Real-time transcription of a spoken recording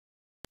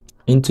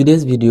In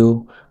today's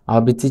video,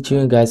 I'll be teaching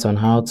you guys on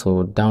how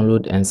to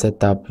download and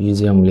set up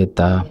Yuzu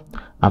Emulator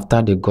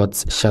after they got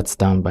shut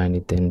down by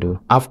Nintendo.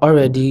 I've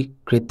already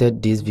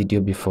created this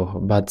video before,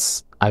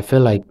 but I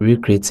feel like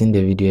recreating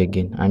the video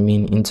again.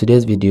 In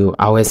today's video,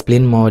 I'll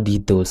explain more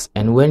details.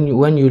 And when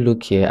you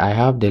look here, I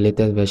have the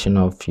latest version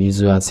of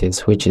Yuzu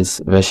Access, which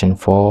is version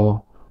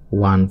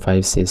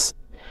 4.156.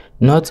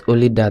 Not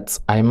only that,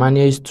 I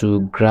managed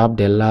to grab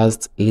the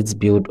last 8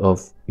 build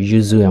of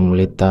Yuzu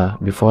Emulator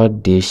before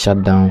they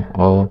shut down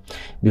or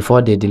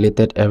before they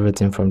deleted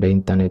everything from the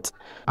internet.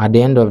 At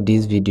the end of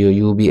this video,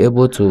 you will be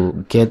able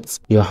to get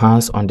your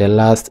hands on the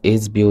last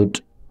 8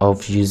 build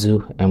of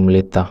Yuzu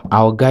Emulator.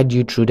 I'll guide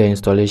you through the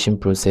installation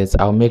process.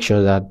 I'll make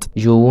sure that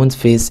you won't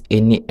face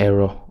any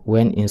error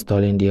when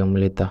installing the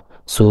emulator.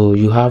 So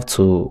you have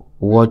to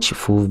watch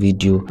full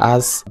video,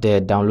 as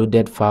the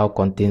downloaded file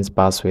contains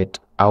password.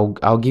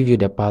 I'll give you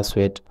the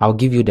password.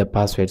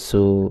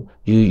 So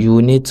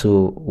you need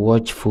to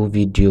watch full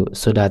video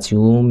so that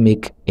you won't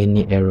make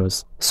any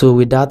errors. So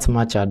without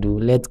much ado,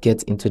 let's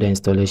get into the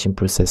installation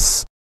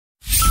process.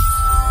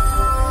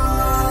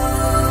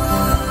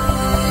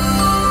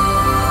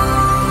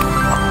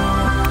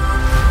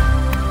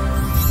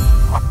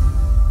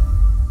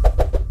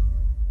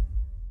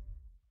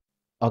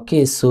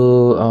 Okay,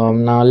 so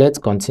now let's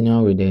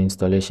continue with the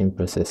installation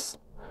process.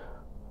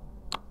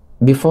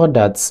 Before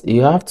that,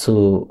 you have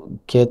to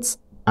get,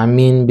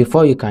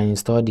 before you can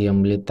install the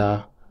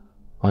emulator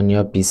on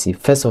your PC,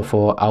 first of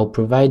all, I'll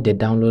provide the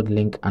download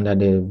link under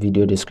the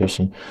video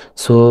description.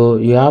 So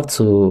you have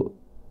to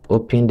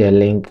open the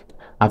link.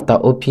 After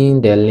opening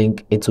the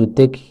link, it will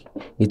take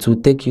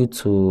you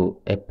to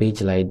a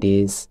page like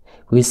this,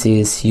 which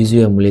says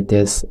Yuzu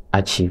Emulators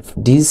Archive.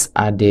 These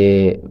are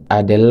the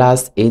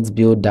last 8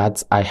 build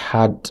that I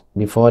had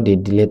before they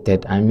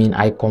deleted.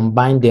 I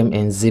combined them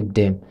and zipped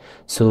them.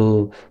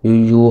 So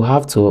you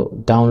have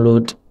to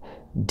download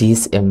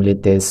these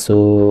emulators.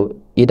 So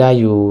either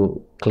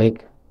you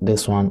click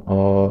this one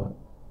or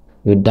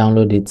you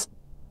download it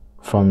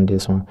from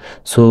this one.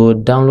 So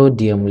download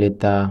the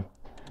emulator,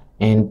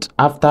 and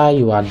after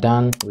you are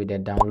done with the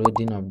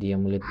downloading of the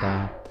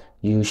emulator,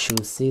 you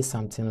should see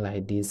something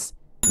like this: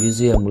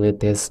 Yuzu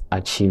Emulators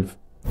Archive.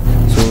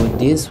 So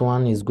this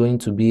one is going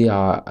to be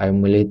our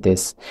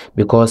emulators,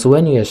 because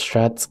when you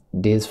extract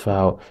this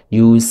file,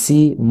 you will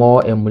see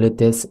more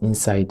emulators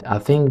inside. I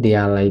think they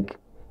are like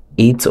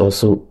 8 or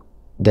so,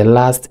 the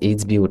last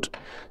 8 build.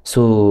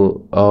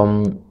 So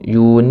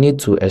you will need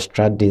to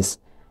extract this,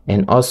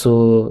 and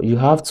also you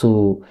have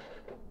to,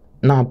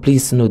 now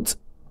please note,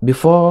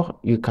 before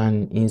you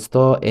can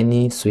install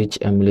any Switch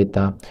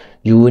emulator,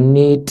 you will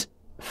need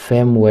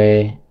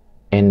firmware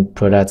and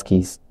product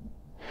keys.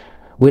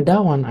 With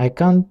that one, I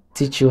can't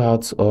teach you how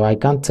to, or I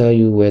can't tell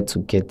you where to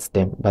get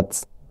them,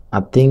 but I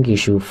think you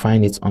should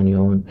find it on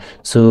your own.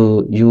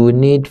 So you will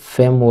need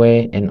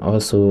firmware and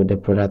also the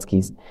product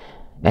keys.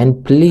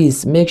 And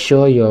please make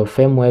sure your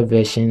firmware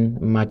version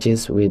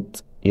matches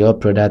with your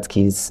product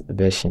keys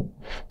version.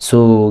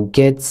 So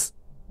get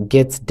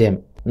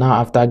them. Now,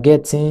 after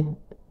getting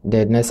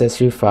the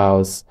necessary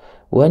files,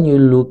 when you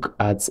look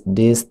at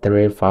these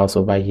 3 files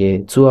over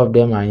here, 2 of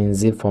them are in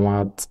zip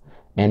format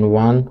and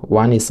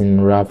one is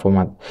in RAW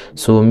format.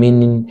 So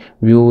meaning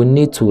we will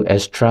need to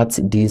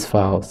extract these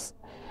files.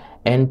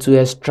 And to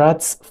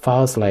extract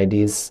files like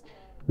this,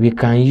 we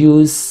can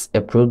use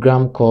a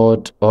program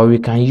called, or we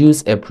can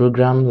use a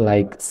program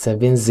like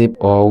 7zip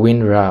or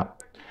WinRAR.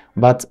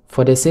 But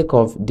for the sake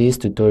of this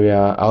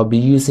tutorial, I'll be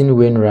using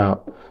WinRAR.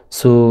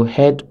 So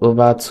head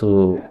over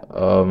to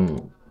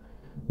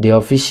the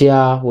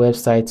official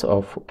website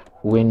of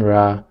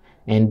WinRAR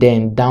and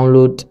then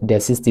download the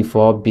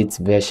 64-bit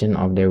version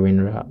of the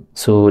WinRAR.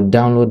 So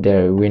download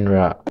the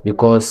WinRAR,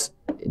 because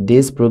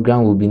this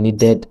program will be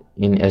needed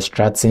in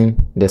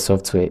extracting the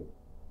software.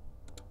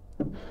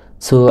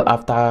 So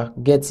after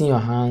getting your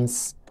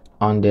hands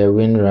on the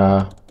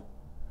WinRAR,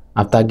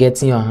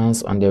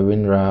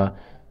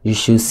 you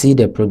should see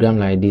the program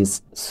like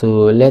this.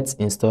 So let's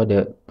install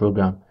the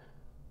program.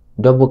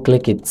 Double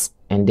click it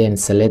and then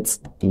select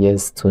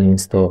yes to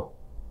install.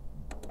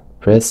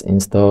 Press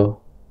install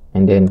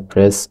and then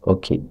press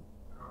OK.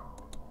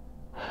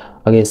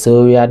 Okay,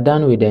 so we are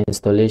done with the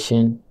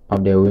installation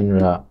of the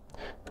WinRAR.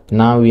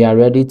 Now we are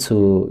ready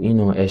to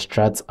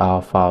extract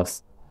our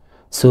files.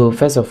 So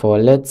first of all,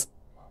 let's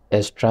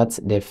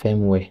extract the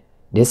firmware.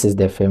 This is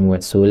the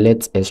firmware, so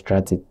let's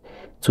extract it.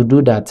 To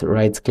do that,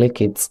 right click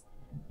it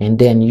and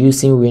then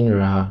using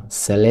WinRAR,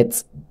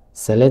 select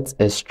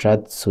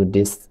extract to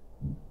this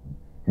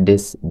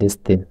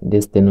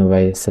thing over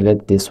here.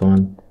 Select this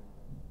one.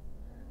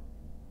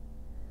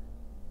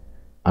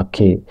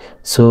 Okay,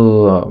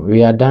 so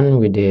we are done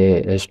with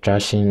the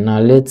extraction. Now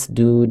let's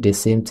do the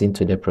same thing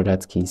to the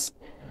product keys.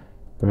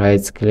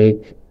 Right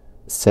click,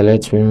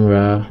 select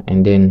WinRAR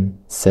and then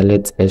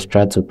select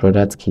extract to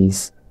product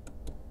keys.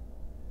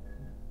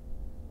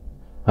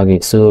 Okay,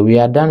 so we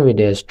are done with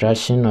the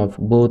extraction of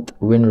both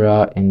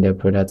WinRAR and the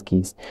product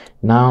keys.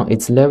 Now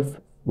it's left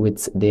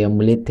with the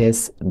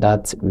emulators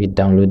that we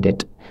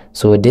downloaded.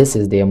 So this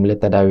is the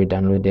emulator that we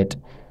downloaded.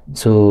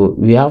 So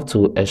we have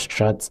to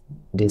extract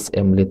this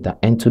emulator,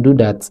 and to do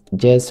that,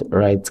 just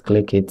right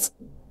click it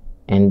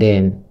and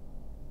then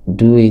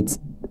do it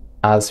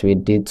as we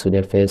did to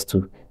the first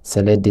two.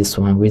 Select this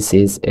one which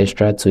says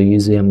extract to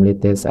Yuzu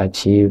emulators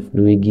archive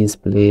Luigi's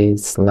play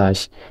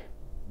slash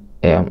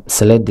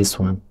select this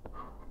one.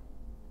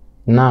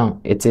 Now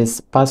it is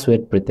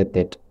password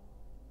protected.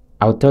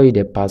 I'll tell you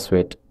the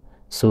password.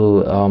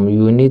 So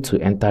you will need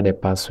to enter the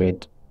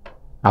password.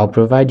 I'll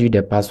provide you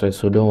the password,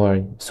 so don't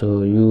worry.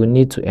 So you will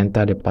need to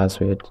enter the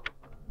password.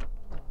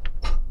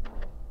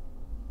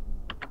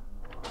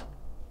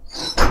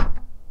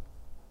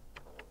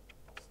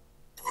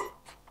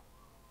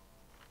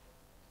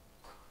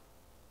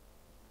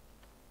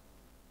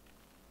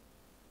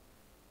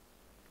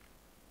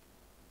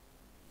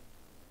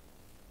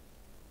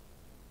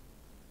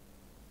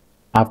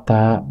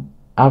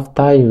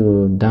 After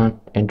you're done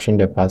entering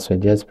the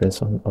password, just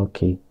press on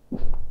OK.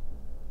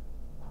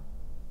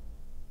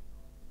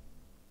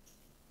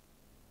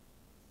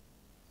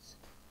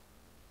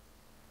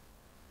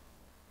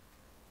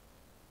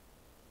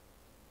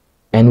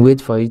 And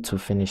wait for it to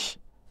finish.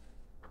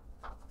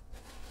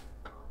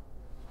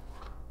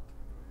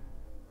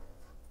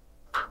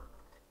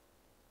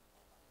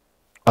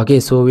 Okay,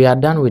 so we are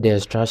done with the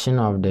extraction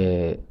of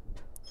the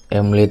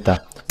emulator.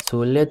 So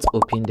let's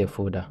open the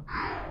folder.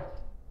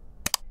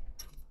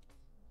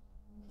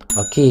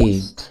 Okay,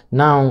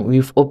 now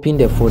we've opened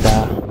the folder.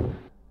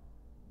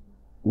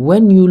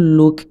 When you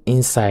look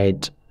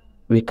inside,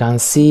 we can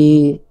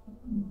see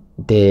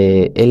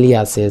the early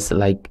access,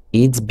 like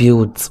 8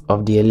 builds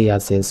of the early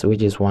access,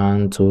 which is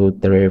 1 2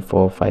 3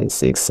 4 5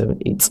 6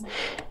 7 8.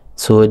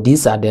 So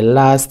these are the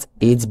last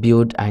 8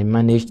 build I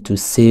managed to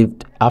save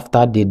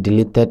after they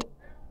deleted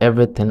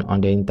everything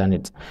on the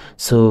internet.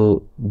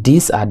 So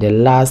these are the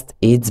last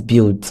 8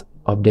 builds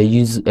of the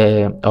Yuzu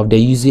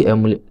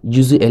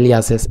early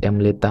access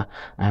emulator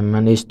I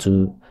managed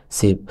to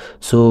save.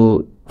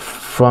 So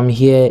from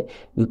here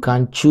you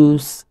can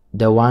choose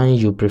the one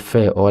you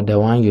prefer or the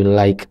one you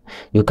like.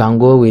 You can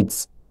go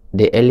with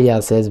the early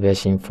access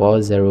version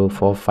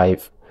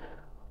 4045,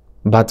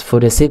 but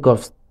for the sake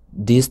of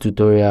this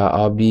tutorial,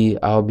 I'll be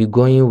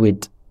going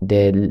with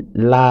the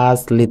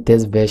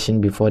latest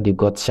version before they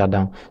got shut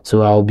down.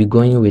 So I'll be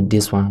going with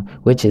this one,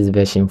 which is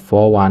version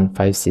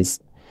 4156.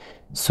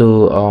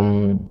 So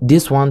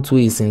this one too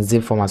is in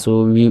zip format,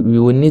 so we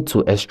will need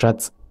to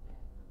extract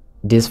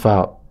this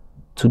file.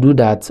 To do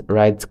that,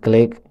 right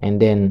click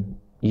and then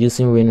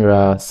using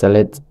WinRAR,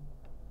 select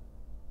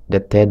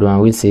the third one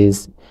which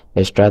says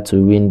extract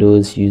to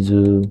Windows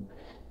Yuzu.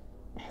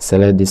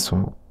 Select this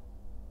one.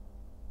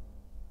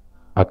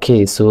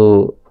 Okay,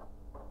 so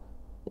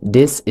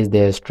this is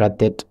the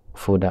extracted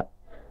folder.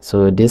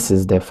 So this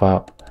is the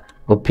file.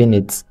 Open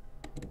it.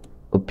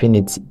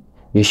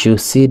 You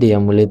should see the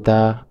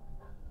emulator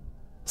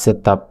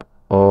setup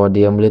or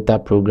the emulator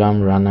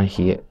program runner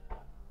here.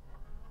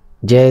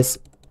 Just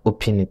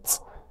open it.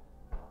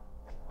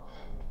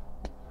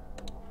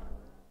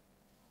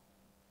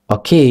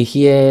 Okay,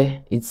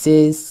 here it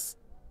says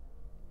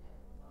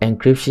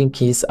encryption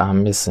keys are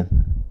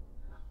missing.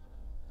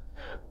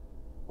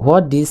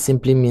 What this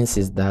simply means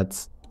is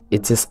that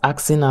it is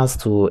asking us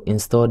to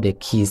install the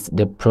keys,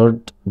 the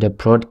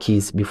prod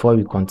keys, before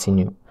we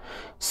continue.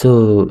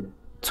 So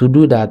to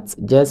do that,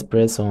 just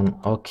press on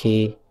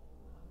OK.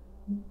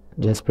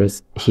 Just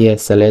press here,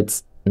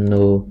 select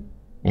no,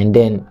 and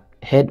then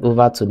head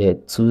over to the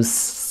tools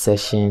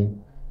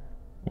section,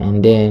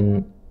 and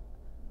then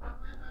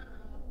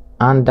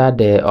under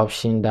the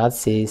option that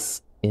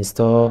says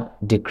install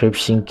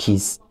decryption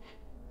keys,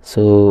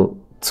 so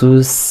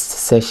tools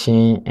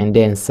section, and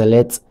then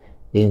select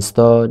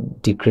install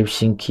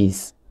decryption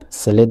keys.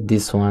 Select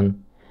this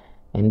one,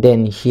 and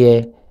then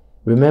here,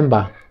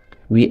 remember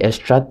we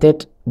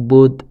extracted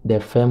both the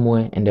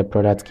firmware and the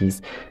product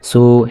keys,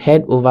 so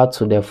head over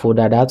to the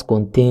folder that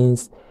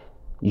contains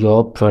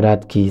your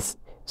product keys.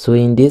 So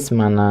in this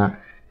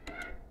manner,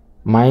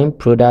 my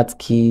product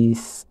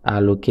keys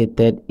are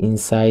located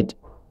inside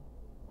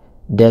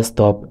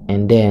desktop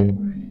and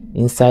then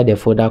inside the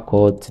folder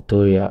called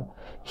tutorial.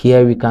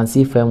 Here we can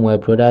see firmware,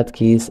 product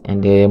keys,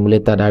 and the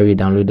emulator that we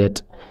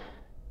downloaded.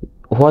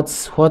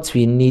 What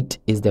we need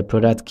is the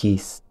product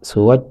keys.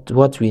 So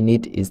what we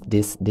need is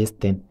this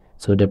thing,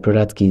 so the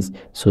product keys.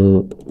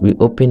 So we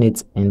open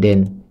it and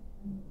then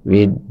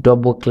we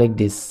double click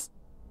this.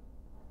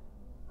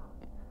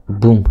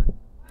 Boom,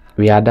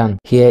 we are done.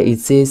 Here it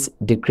says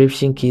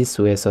decryption keys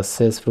were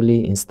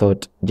successfully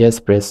installed.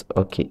 Just press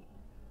OK.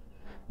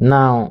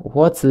 Now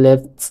what's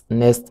left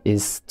next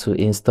is to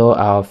install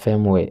our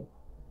firmware,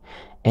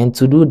 and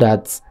to do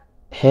that,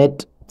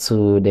 head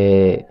to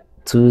the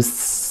tools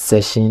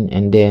section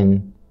and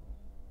then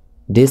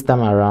this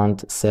time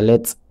around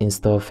select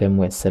install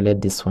firmware.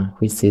 Select this one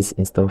which says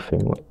install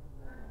firmware,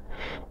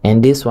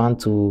 and this one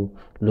to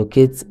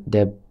locate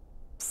the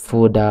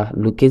folder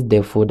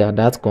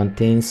that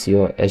contains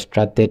your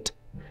extracted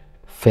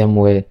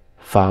firmware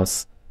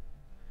files.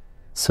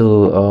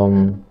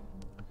 So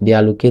they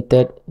are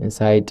located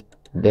inside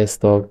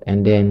desktop,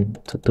 and then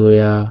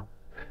tutorial.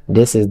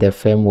 This is the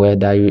firmware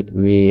that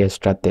we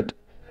extracted.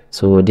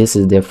 So this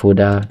is the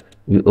folder.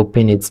 We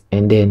open it,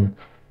 and then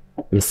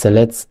we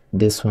select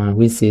this one.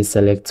 We say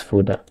select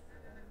folder.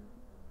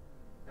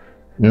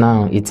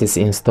 Now it is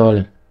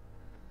installing.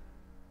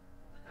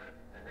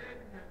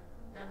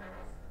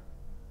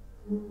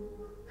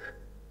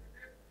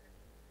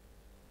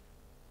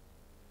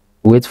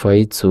 Wait for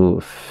it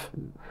to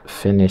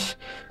finish.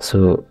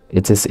 So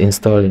it is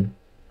installing.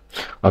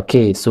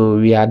 Okay, so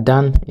we are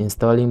done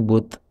installing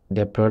both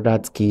the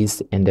product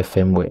keys and the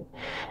firmware.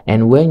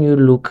 And when you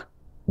look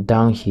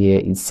down here,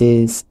 it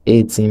says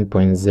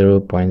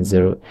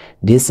 18.0.0.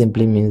 This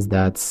simply means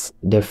that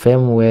the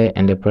firmware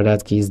and the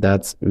product keys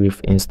that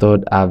we've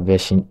installed are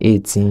version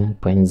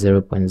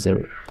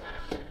 18.0.0.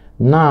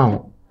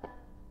 Now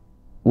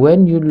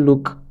when you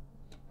look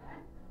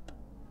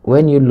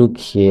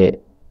here,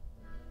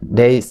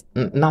 there is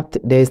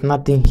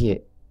nothing here,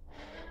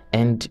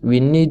 and we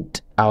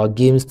need our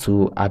games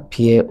to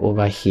appear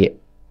over here,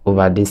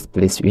 over this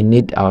place. We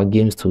need our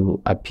games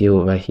to appear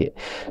over here.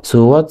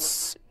 So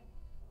what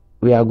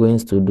we are going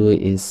to do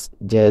is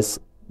just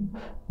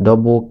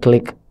double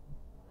click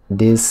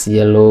this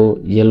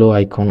yellow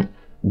icon,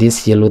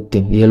 this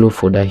yellow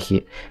folder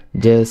here.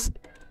 Just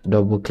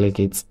double click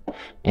it,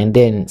 and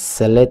then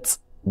select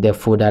the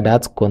folder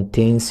that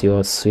contains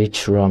your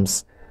switch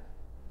ROMs.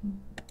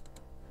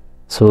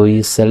 So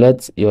you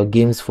select your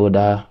games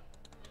folder,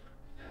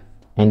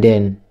 and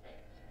then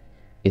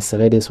you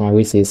select this one,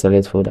 we say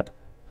select folder.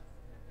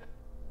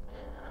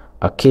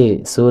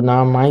 Okay, so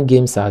now my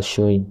games are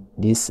showing.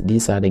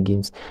 These are the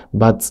games,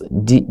 but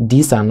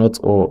these are not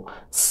all.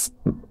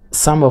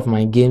 Some of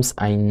my games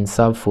are in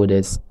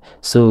subfolders.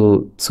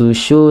 So to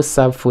show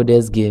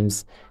subfolders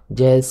games,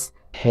 just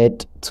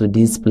head to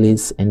this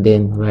place and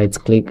then right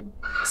click,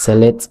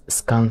 select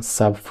scan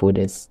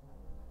subfolders.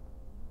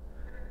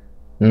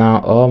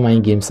 Now all my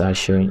games are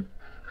showing.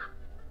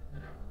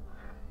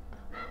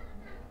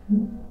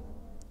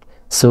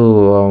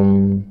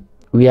 So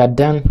we are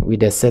done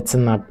with the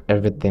setting up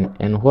everything,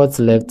 and what's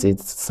left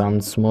is some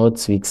small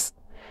tweaks.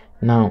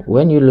 Now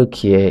when you look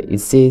here, it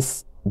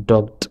says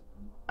docked,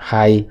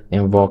 high,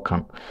 and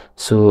Vulkan.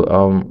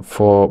 So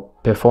for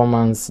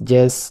performance,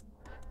 just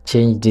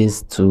change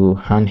this to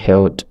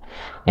handheld,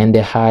 and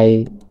the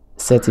high,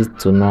 set it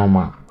to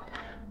normal.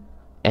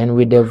 And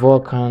with the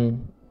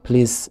Vulkan,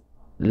 please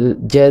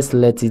just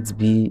let it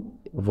be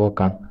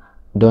Vulkan.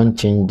 Don't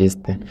change this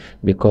thing,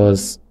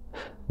 because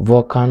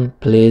Vulkan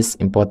plays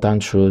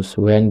important roles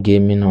when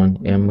gaming on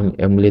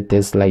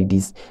emulators like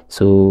this.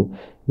 So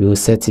we will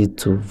set it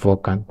to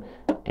Vulkan,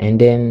 and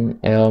then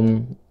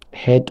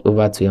head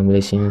over to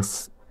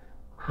emulations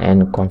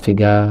and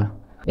configure.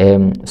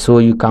 So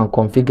you can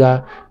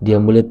configure the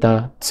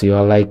emulator to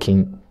your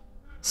liking.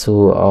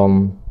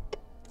 So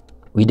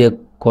with the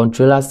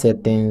controller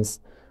settings,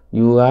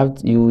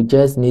 you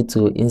just need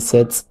to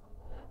insert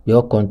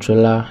your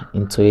controller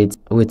into it.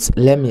 Wait,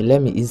 let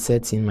me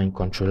insert in my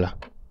controller.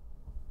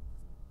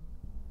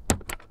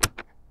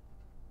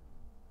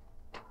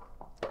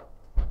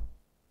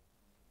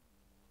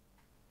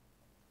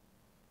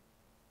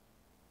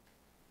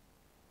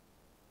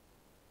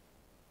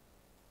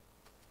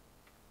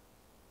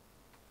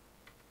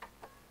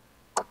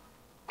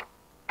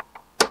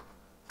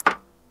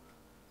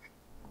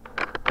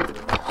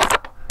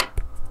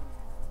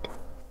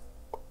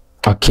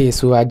 Okay,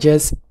 so I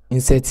just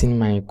inserting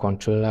my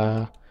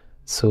controller.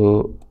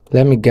 So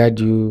let me guide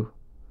you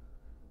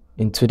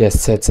into the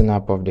setting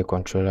up of the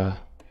controller.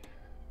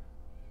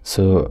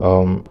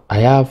 So I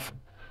have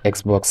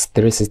Xbox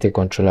 360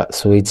 controller,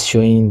 so it's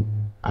showing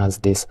as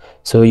this.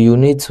 So you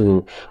need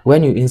to,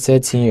 when you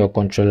insert in your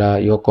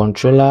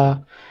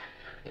controller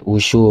will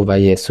show over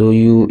here. So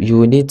you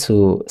need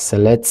to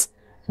select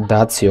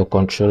that's your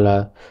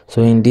controller.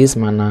 So in this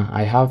manner,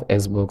 I have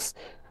Xbox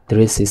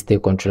 360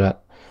 controller.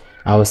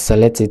 I will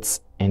select it,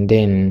 and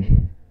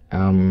then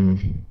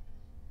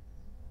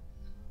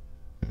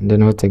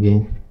what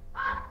again.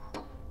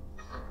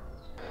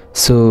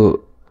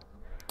 So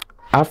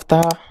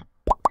after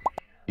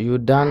you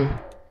done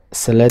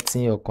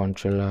selecting your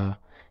controller,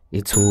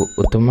 it will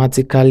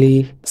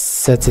automatically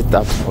set it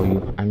up for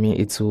you. I mean,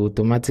 it will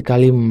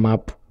automatically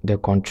map the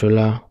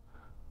controller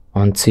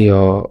onto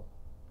your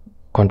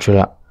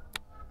controller.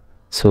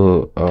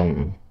 So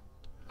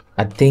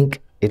I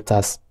think it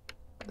has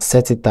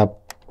set it up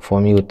for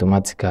me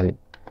automatically.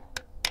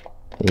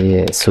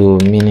 Yeah, so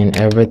meaning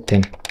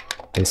everything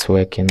is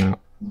working now.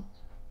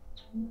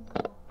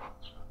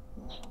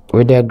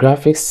 With the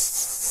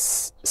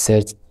graphics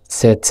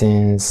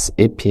settings,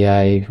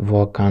 API,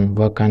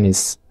 Vulkan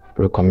is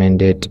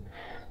recommended,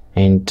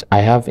 and I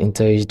have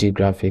Intel HD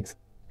graphics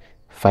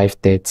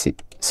 530.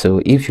 So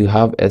if you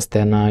have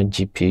external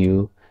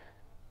GPU,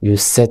 you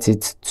set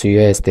it to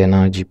your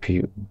external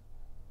GPU.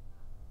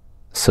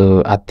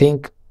 So I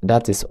think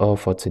that is all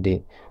for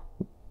today.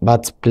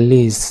 But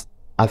please,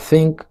 I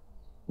think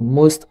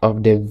most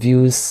of the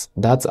views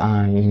that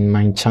are in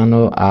my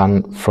channel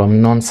are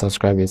from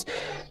non-subscribers.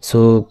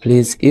 So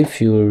please,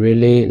 if you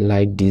really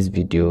like this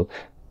video,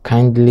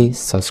 kindly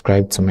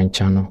subscribe to my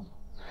channel,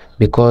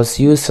 because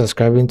you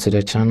subscribing to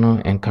the channel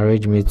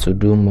encourage me to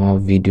do more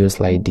videos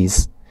like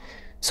this.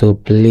 So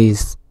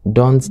please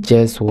don't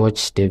just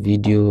watch the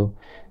video,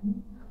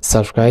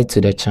 subscribe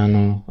to the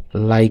channel,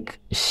 like,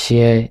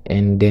 share,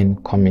 and then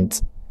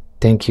comment.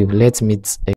 Thank you. Let's meet